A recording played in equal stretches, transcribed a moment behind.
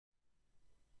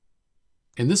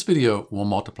In this video, we'll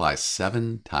multiply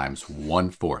 7 times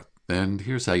 1/4, and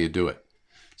here's how you do it.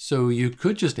 So you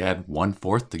could just add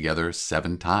 1/4 together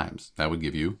 7 times. That would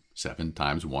give you 7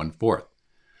 times 1/4.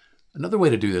 Another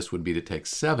way to do this would be to take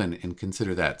 7 and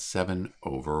consider that 7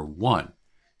 over 1.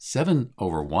 7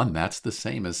 over 1, that's the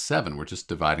same as 7. We're just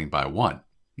dividing by 1.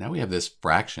 Now we have this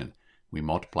fraction. We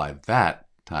multiply that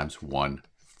times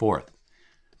 1/4.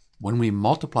 When we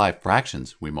multiply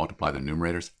fractions, we multiply the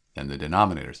numerators and the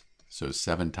denominators. So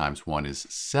 7 times 1 is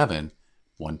 7.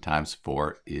 1 times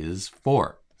 4 is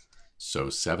 4. So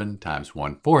 7 times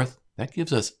 1/4, that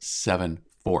gives us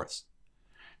 7/4.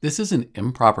 This is an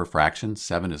improper fraction.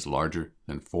 7 is larger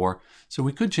than 4, so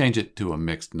we could change it to a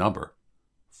mixed number.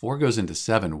 4 goes into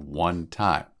 7 one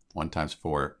time. 1 times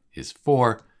 4 is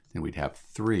 4, and we'd have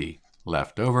 3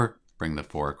 left over. Bring the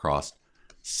 4 across.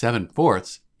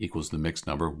 7/4 equals the mixed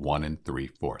number 1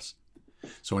 3/4.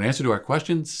 So in answer to our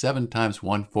question, 7 times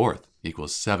 1/4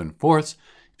 equals 7/4.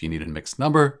 If you need a mixed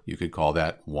number, you could call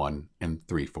that 1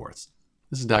 3/4.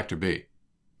 This is Dr. B.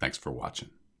 Thanks for watching.